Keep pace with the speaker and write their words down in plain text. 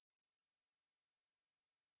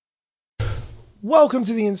Welcome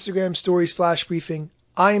to the Instagram Stories Flash Briefing.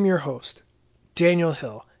 I am your host, Daniel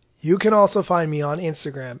Hill. You can also find me on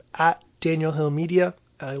Instagram at Daniel Hill Media.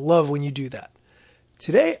 I love when you do that.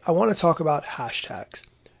 Today, I want to talk about hashtags.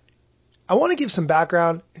 I want to give some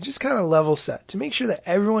background and just kind of level set to make sure that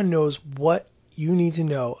everyone knows what you need to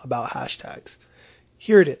know about hashtags.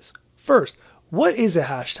 Here it is. First, what is a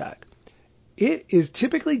hashtag? It is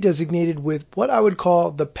typically designated with what I would call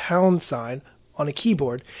the pound sign on a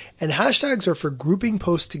keyboard, and hashtags are for grouping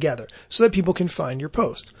posts together so that people can find your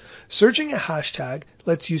post. Searching a hashtag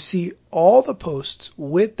lets you see all the posts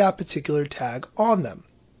with that particular tag on them.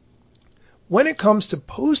 When it comes to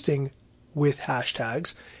posting with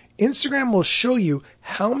hashtags, Instagram will show you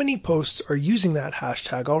how many posts are using that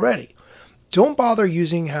hashtag already. Don't bother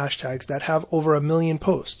using hashtags that have over 1 million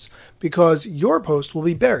posts because your post will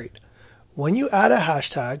be buried. When you add a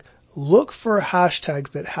hashtag, look for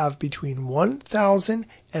hashtags that have between 1,000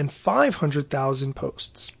 and 500,000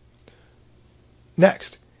 posts.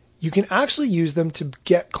 Next, you can actually use them to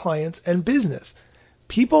get clients and business.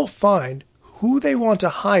 People find who they want to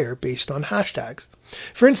hire based on hashtags.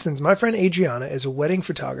 For instance, my friend Adriana is a wedding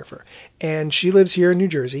photographer, and she lives here in New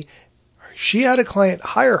Jersey. She had a client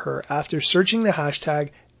hire her after searching the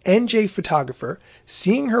hashtag NJ Photographer,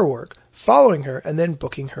 seeing her work, following her, and then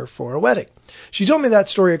booking her for a wedding. She told me that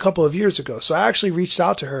story a couple of years ago, so I actually reached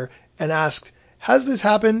out to her and asked, has this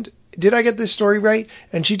happened? Did I get this story right?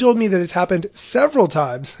 And she told me that it's happened several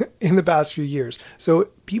times in the past few years. So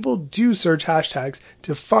people do search hashtags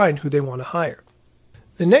to find who they want to hire.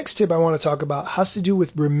 The next tip I want to talk about has to do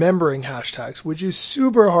with remembering hashtags, which is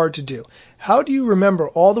super hard to do. How do you remember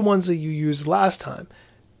all the ones that you used last time?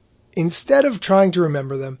 Instead of trying to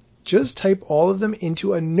remember them, just type all of them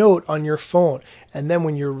into a note on your phone, and then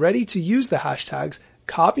when you're ready to use the hashtags,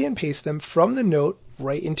 copy and paste them from the note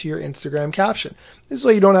right into your Instagram caption. This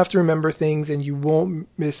way you don't have to remember things and you won't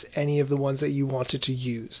miss any of the ones that you wanted to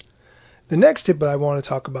use. The next tip that I want to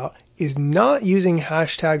talk about is not using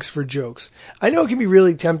hashtags for jokes. I know it can be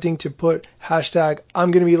really tempting to put hashtag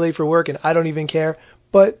I'm going to be late for work and I don't even care,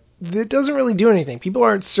 but it doesn't really do anything. People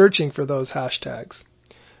aren't searching for those hashtags.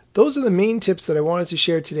 Those are the main tips that I wanted to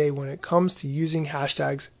share today when it comes to using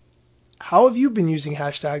hashtags. How have you been using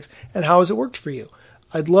hashtags and how has it worked for you?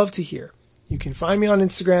 I'd love to hear. You can find me on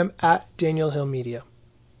Instagram at Daniel Hill Media.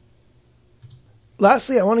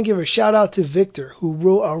 Lastly, I want to give a shout out to Victor, who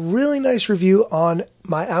wrote a really nice review on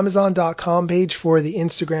my Amazon.com page for the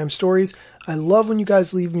Instagram stories. I love when you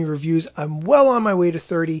guys leave me reviews. I'm well on my way to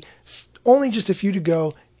 30, only just a few to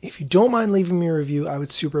go. If you don't mind leaving me a review, I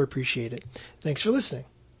would super appreciate it. Thanks for listening.